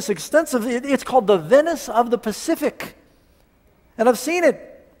that built this extensive, it's called the Venice of the Pacific. And I've seen it.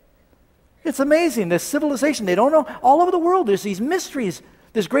 It's amazing, this civilization. They don't know. All over the world, there's these mysteries.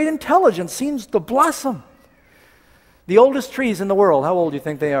 This great intelligence seems to blossom. The oldest trees in the world, how old do you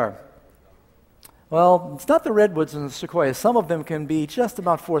think they are? Well, it's not the redwoods and the sequoias. Some of them can be just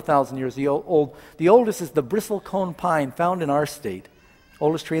about 4,000 years old. The oldest is the bristlecone pine found in our state,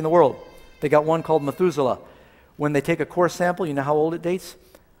 oldest tree in the world. They got one called Methuselah. When they take a core sample, you know how old it dates?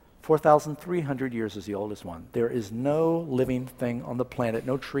 4,300 years is the oldest one. There is no living thing on the planet,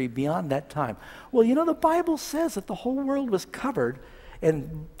 no tree beyond that time. Well, you know, the Bible says that the whole world was covered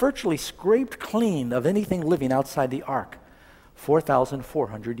and virtually scraped clean of anything living outside the ark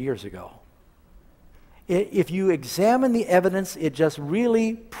 4,400 years ago. If you examine the evidence, it just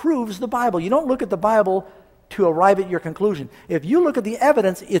really proves the Bible. You don't look at the Bible to arrive at your conclusion. If you look at the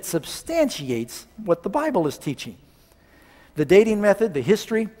evidence, it substantiates what the Bible is teaching. The dating method, the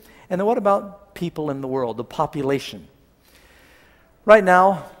history, and then what about people in the world, the population? Right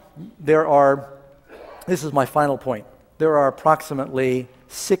now, this is my final point, there are approximately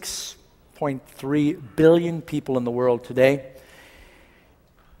 6.3 billion people in the world today.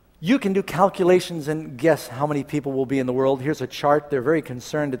 You can do calculations and guess how many people will be in the world. Here's a chart. They're very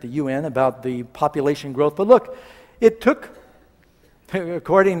concerned at the UN about the population growth. But look, it took,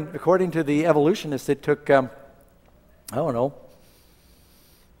 according to the evolutionists, it took,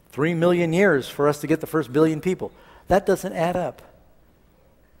 3 million years for us to get the first billion people. That doesn't add up.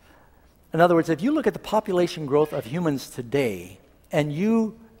 In other words, if you look at the population growth of humans today and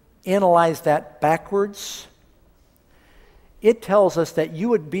you analyze that backwards, it tells us that you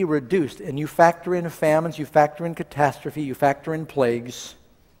would be reduced, and you factor in famines, you factor in catastrophe, you factor in plagues.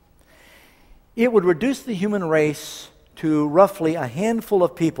 It would reduce the human race to roughly a handful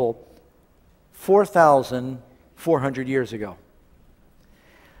of people 4,400 years ago.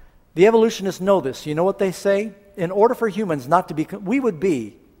 The evolutionists know this. You know what they say? In order for humans not to be, we would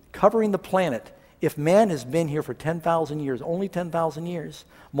be covering the planet if man has been here for 10,000 years, only 10,000 years,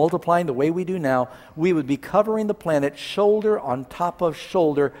 multiplying the way we do now, we would be covering the planet shoulder on top of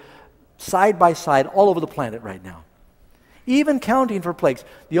shoulder, side by side, all over the planet right now. Even counting for plagues.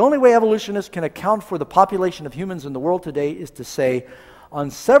 The only way evolutionists can account for the population of humans in the world today is to say,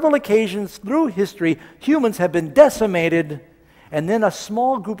 on several occasions through history, humans have been decimated, and then a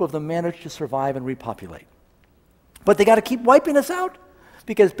small group of them managed to survive and repopulate. But they got to keep wiping us out,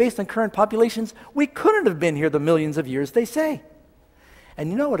 because based on current populations, we couldn't have been here the millions of years they say.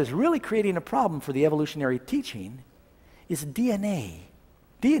 And you know what is really creating a problem for the evolutionary teaching is DNA.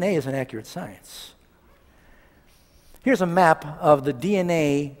 DNA is an accurate science. Here's a map of the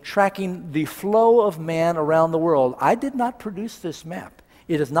DNA tracking the flow of man around the world. I did not produce this map.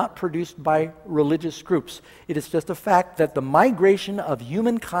 It is not produced by religious groups. It is just a fact that the migration of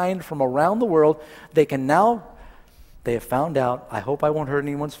humankind from around the world, they have found out, I hope I won't hurt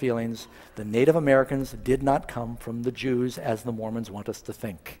anyone's feelings, the Native Americans did not come from the Jews as the Mormons want us to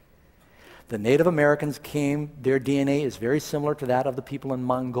think. The Native Americans came, their DNA is very similar to that of the people in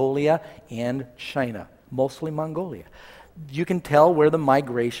Mongolia and China, mostly Mongolia. You can tell where the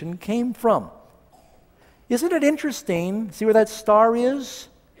migration came from. Isn't it interesting? See where that star is?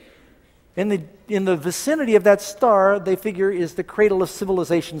 In the vicinity of that star, they figure, is the cradle of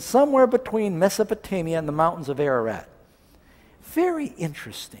civilization, somewhere between Mesopotamia and the mountains of Ararat. Very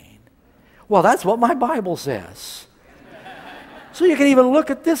interesting. Well, that's what my Bible says. So you can even look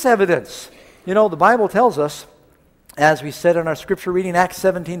at this evidence. You know, the Bible tells us, as we said in our scripture reading, Acts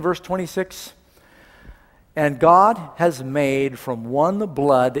 17, verse 26, and God has made from one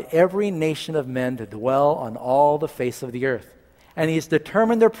blood every nation of men to dwell on all the face of the earth. And He's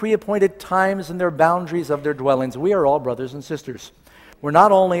determined their pre-appointed times and their boundaries of their dwellings. We are all brothers and sisters. We're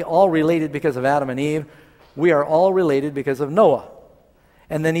not only all related because of Adam and Eve, we are all related because of Noah.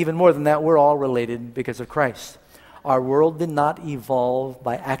 And then even more than that, we're all related because of Christ. Our world did not evolve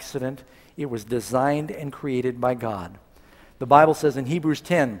by accident. It was designed and created by God. The Bible says in Hebrews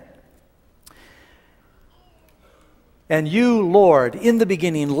 10, "And you, Lord, in the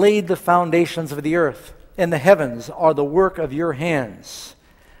beginning laid the foundations of the earth, and the heavens are the work of your hands."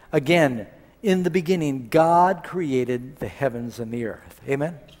 Again, in the beginning, God created the heavens and the earth.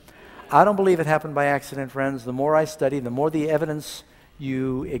 Amen? I don't believe it happened by accident, friends. The more I study, the more the evidence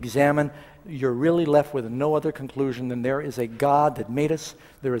you examine, you're really left with no other conclusion than there is a God that made us.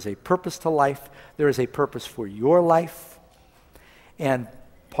 There is a purpose to life. There is a purpose for your life. And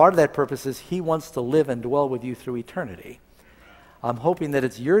part of that purpose is He wants to live and dwell with you through eternity. I'm hoping that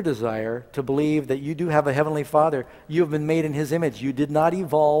it's your desire to believe that you do have a Heavenly Father. You have been made in His image. You did not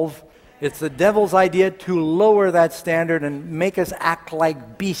evolve. It's the devil's idea to lower that standard and make us act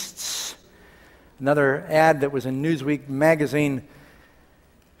like beasts. Another ad that was in Newsweek magazine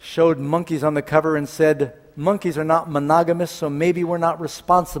showed monkeys on the cover and said, "Monkeys are not monogamous, so maybe we're not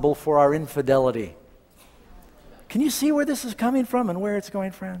responsible for our infidelity." Can you see where this is coming from and where it's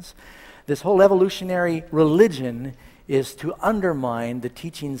going, friends? This whole evolutionary religion is to undermine the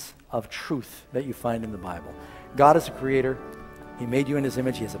teachings of truth that you find in the Bible. God is a creator. He made you in His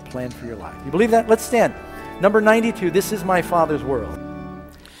image. He has a plan for your life. You believe that? Let's stand. Number 92, "This is my Father's world."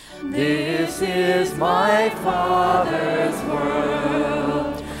 This is my Father's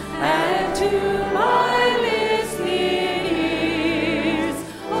world, and to my listening ears,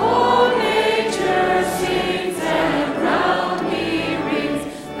 all nature sings and round me rings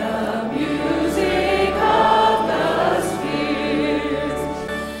the music of the spheres.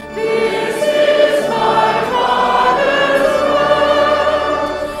 This is my Father's world,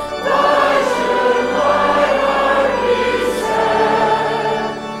 why should my heart be sad?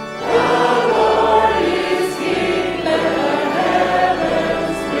 The Lord is King, let the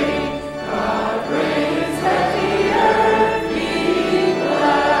heavens ring. God reigns, let the earth be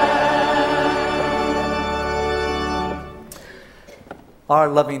glad. Our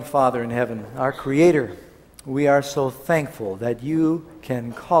loving Father in heaven, our Creator, we are so thankful that You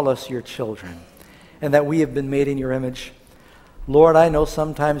can call us Your children and that we have been made in Your image. Lord, I know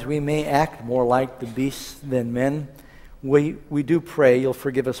sometimes we may act more like the beasts than men. We do pray You'll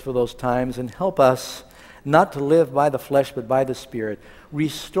forgive us for those times and help us not to live by the flesh but by the Spirit.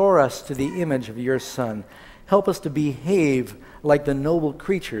 Restore us to the image of Your Son. Help us to behave like the noble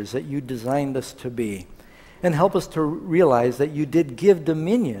creatures that You designed us to be. And help us to realize that You did give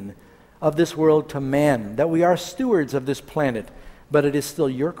dominion of this world to man, that we are stewards of this planet, but it is still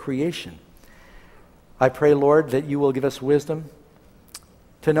Your creation. I pray, Lord, that You will give us wisdom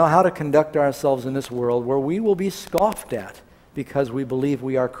to know how to conduct ourselves in this world where we will be scoffed at because we believe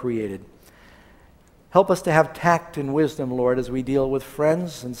we are created. Help us to have tact and wisdom, Lord, as we deal with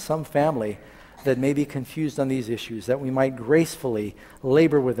friends and some family that may be confused on these issues, that we might gracefully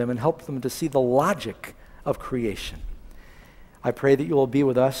labor with them and help them to see the logic of creation. I pray that You will be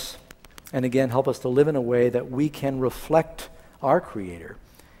with us and again help us to live in a way that we can reflect our Creator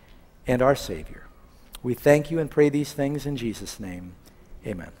and our Savior. We thank You and pray these things in Jesus' name.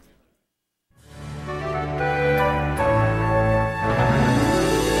 Amen.